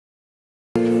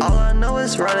know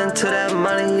it's running to that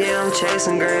money, yeah, I'm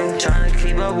chasing green. Trying to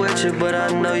keep up with you, but I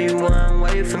know you weren't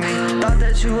waiting for me. Thought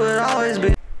that you would always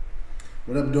be.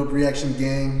 What up, Dope Reaction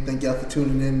gang? Thank y'all for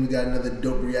tuning in. We got another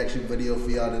dope reaction video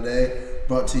for y'all today,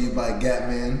 brought to you by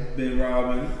Gatman,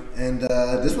 BinRobbin. And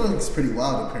this one's pretty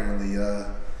wild apparently.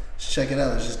 Let's check it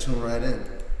out. Let's just tune right in.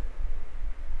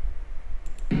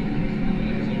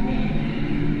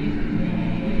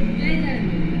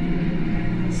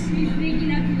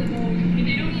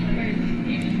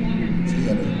 So you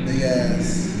got a big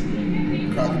ass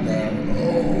crocodile.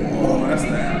 Oh, That's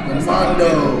that.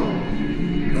 Mondo.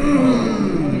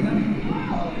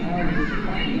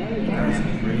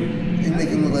 He make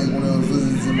him look like one of those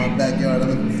lizards in my backyard. I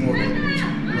live in Florida. One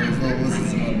of those little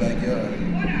lizards in my backyard.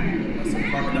 That's a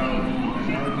crocodile.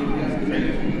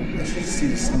 Alligator. I should see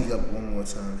the sneak up one more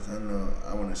time because I know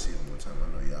I want to see it one more time. I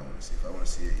know y'all want to see it. If I want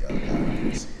to see it, y'all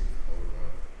want to see it.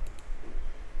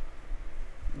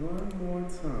 Hold on. One more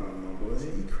time, my boy.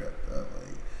 He crept up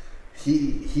like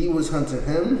he was hunting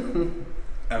him.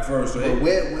 At first, right? But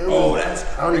where oh, was, that's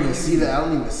crazy. I don't even see that. I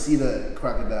don't even see the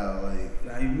crocodile. Like,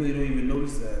 nah, you really don't even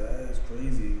notice that. That's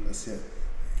crazy. That's it.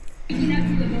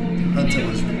 Hunter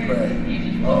was the prey.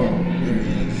 Oh, there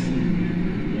he is.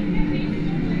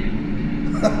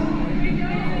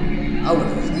 I would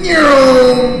have.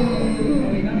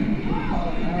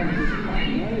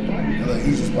 Look,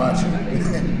 he's just watching.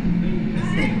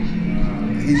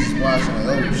 He's just watching.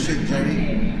 Like, oh shit,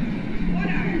 Jerry.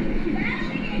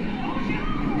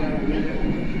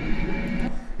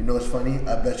 You know what's funny?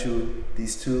 I bet you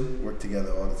these two work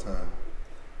together all the time.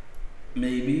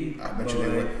 Maybe. I bet you they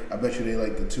work. I bet you they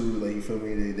like the two. Like, you feel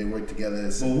me? They work together.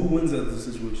 Well, who wins at the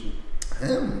situation?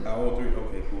 Him. All three.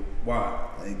 Okay, cool. Why?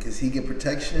 Like, cause he get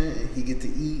protection and he get to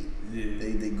eat. Yeah.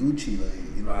 They Gucci. Like,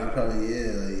 you know, right. They probably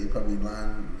Like, they probably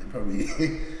lying. They probably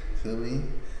feel me?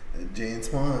 Jay and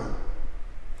Twan.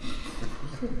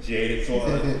 Jay and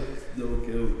Twan. Don't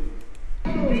kill me.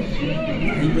 Oh,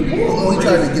 he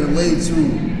tried to get away too.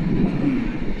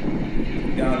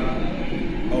 Got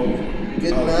him. Over.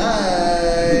 Good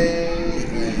night.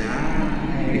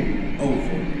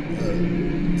 Over.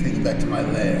 Take it back to my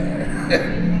lair.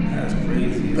 That's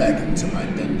crazy. Back into my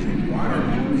dungeon. Why are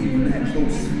people even that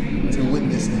close to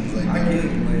witness things like that? I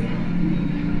can't, like,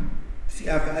 see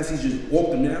how fast he just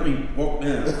walked him down? He walked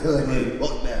down. Like,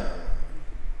 walk down.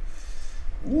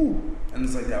 Woo. And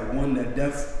it's like that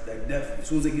death, as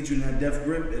soon as they get you in that death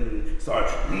grip and start.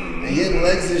 And your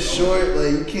legs is short,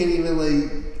 like, you can't even,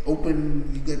 like, open,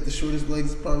 you got the shortest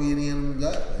legs probably any animal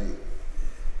got, like.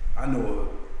 I know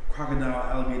a crocodile,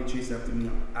 alligator chased after me,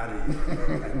 I'm out of here.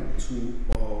 Like, two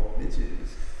bald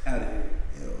bitches, out of here.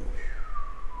 Yo.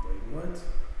 Like, what?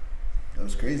 That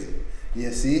was crazy.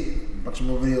 Yeah, see? A bunch of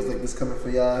more videos like this coming for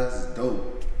y'all. This is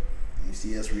dope. You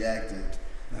see us reacting.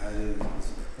 Nah,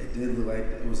 it did look like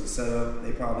it was a setup.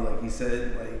 They probably, like he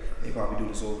said, like, they probably do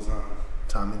this all the time.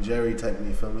 Tom and Jerry type,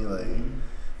 you feel me? Like,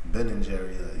 Ben and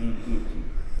Jerry, like.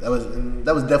 That was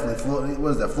definitely Florida.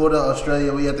 What is that? Florida,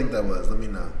 Australia? Where y'all think that was? Let me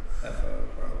know. That's probably.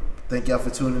 Thank y'all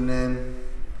for tuning in.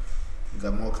 We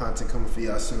got more content coming for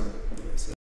y'all soon.